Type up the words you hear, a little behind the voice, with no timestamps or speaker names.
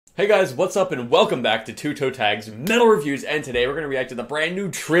Hey guys, what's up and welcome back to Toe Tags Metal Reviews, and today we're going to react to the brand new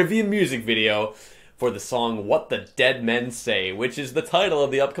Trivium music video for the song What the Dead Men Say, which is the title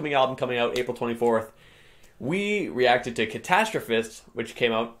of the upcoming album coming out April 24th. We reacted to Catastrophist, which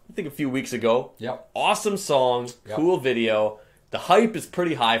came out, I think, a few weeks ago. Yep. Awesome song, cool video. The hype is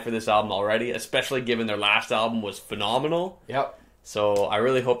pretty high for this album already, especially given their last album was phenomenal. Yep. So I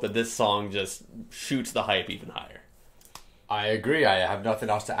really hope that this song just shoots the hype even higher. I agree. I have nothing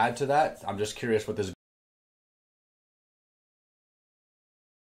else to add to that. I'm just curious what this...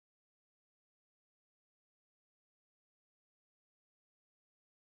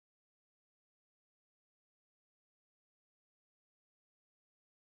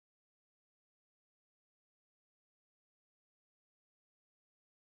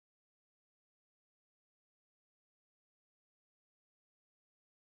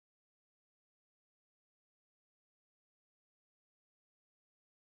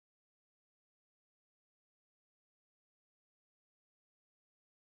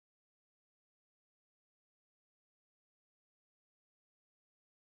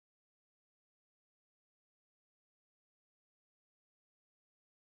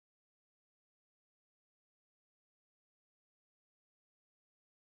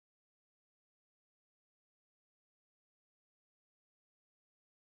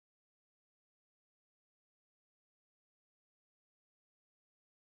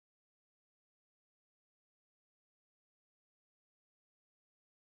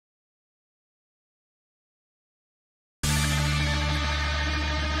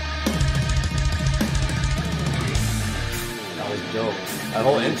 That was dope. That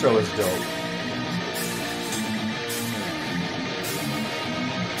whole intro is dope.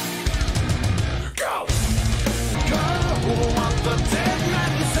 What the dead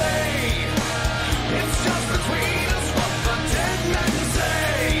men say. It's just between us what the dead men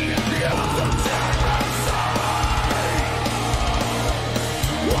say. What the dead men say.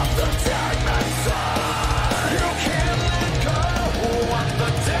 What the dead men say. You can't let go. What the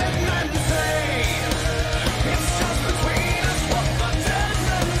dead men say. It's just between us what the dead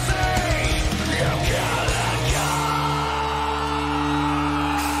men say. You can't let go.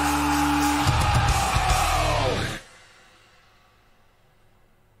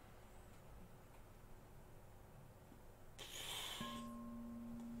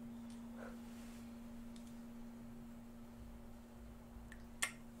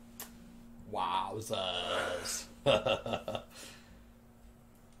 Wowzers.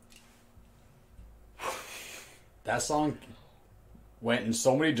 That song went in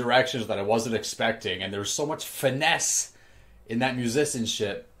so many directions that I wasn't expecting, and there's so much finesse in that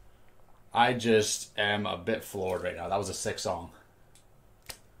musicianship. I just am a bit floored right now. That was a sick song.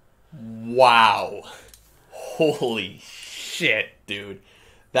 Wow. Holy shit, dude.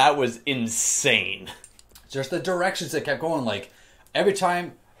 That was insane. Just the directions that kept going. Like, every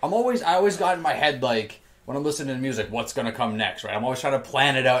time, I always got in my head, like, when I'm listening to music, what's going to come next, right? I'm always trying to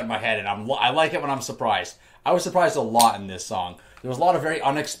plan it out in my head, and I like it when I'm surprised. I was surprised a lot in this song. There was a lot of very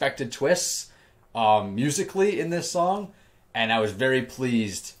unexpected twists musically in this song, and I was very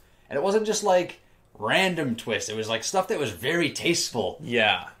pleased. And it wasn't just, like, random twists. It was, like, stuff that was very tasteful.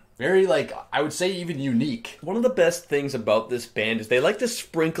 Yeah. Very, like, I would say even unique. One of the best things about this band is they like to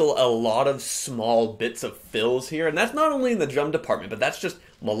sprinkle a lot of small bits of fills here. And that's not only in the drum department, but that's just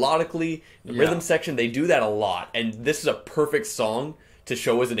melodically, the rhythm section, they do that a lot. And this is a perfect song to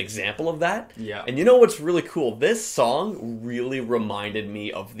show as an example of that. Yeah. And you know what's really cool? This song really reminded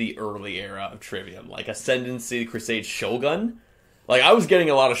me of the early era of Trivium. Like Ascendancy, Crusade, Shogun. Like, I was getting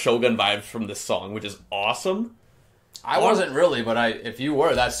a lot of Shogun vibes from this song, which is awesome. I wasn't really, but if you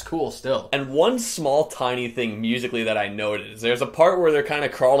were, that's cool still. And one small tiny thing musically that I noted is there's a part where they're kind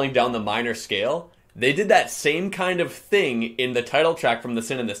of crawling down the minor scale. They did that same kind of thing in the title track from The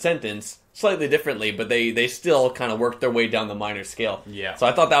Sin in the Sentence, slightly differently, but they still kind of worked their way down the minor scale. Yeah. So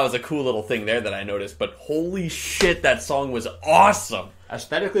I thought that was a cool little thing there that I noticed, but holy shit, that song was awesome!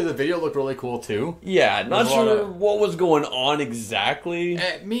 Aesthetically, the video looked really cool, too. Yeah, not sure what was going on exactly.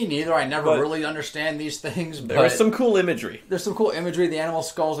 Me neither. I never really understand these things. But there was some cool imagery. There's some cool imagery. The animal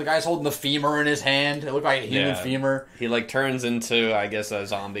skulls. The guy's holding the femur in his hand. It looked like a human femur. He like turns into, I guess, a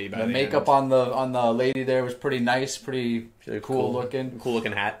zombie. By the makeup on the lady there was pretty nice. Pretty cool looking. Cool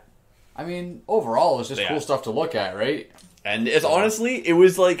looking hat. I mean, overall, it's just cool stuff to look at, right? And it's honestly, it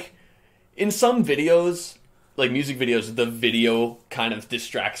was like in some videos. Like music videos, the video kind of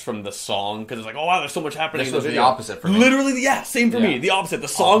distracts from the song because it's like, oh wow, there's so much happening. This in the was video. the opposite for me. Literally, yeah, same for me. The opposite. The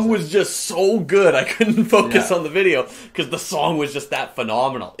song was just so good, I couldn't focus on the video because the song was just that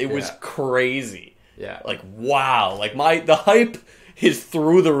phenomenal. It was crazy. Yeah. Like wow, like the hype is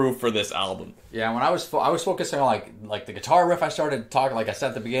through the roof for this album. Yeah, when I was focusing on like the guitar riff, I started talking like I said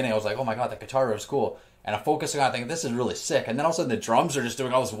at the beginning. I was like, oh my god, that guitar riff is cool, and I'm focusing on thinking this is really sick. And then all of a sudden the drums are just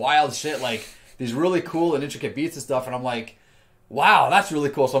doing all this wild shit, like these really cool and intricate beats and stuff. And I'm like, wow, that's really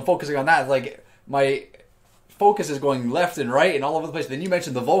cool. So I'm focusing on that. Like my focus is going left and right and all over the place. Then you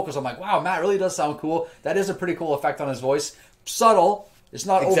mentioned the vocals. I'm like, wow, Matt really does sound cool. That is a pretty cool effect on his voice. Subtle. It's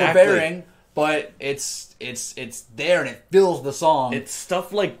not overbearing. But it's there and it fills the song. It's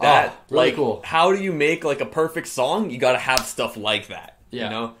stuff like that. Really like, cool. How do you make like a perfect song? You got to have stuff like that. Yeah, you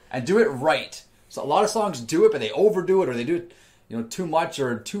know, and do it right. So a lot of songs do it, but they overdo it, or they do it, too much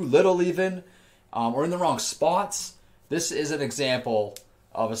or too little, even, or in the wrong spots. This is an example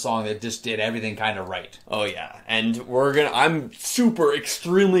of a song that just did everything kind of right. Oh yeah, and I'm super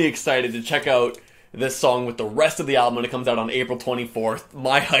extremely excited to check out this song with the rest of the album when it comes out on April 24th.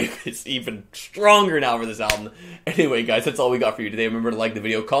 My hype is even stronger now for this album. Anyway, guys, that's all we got for you today. Remember to like the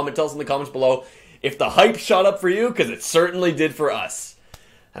video, comment, tell us in the comments below if the hype shot up for you, because it certainly did for us.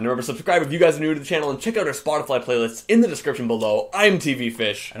 And remember, subscribe if you guys are new to the channel, and check out our Spotify playlists in the description below. I'm TV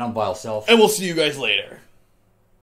Fish. And I'm Vile Self. And we'll see you guys later.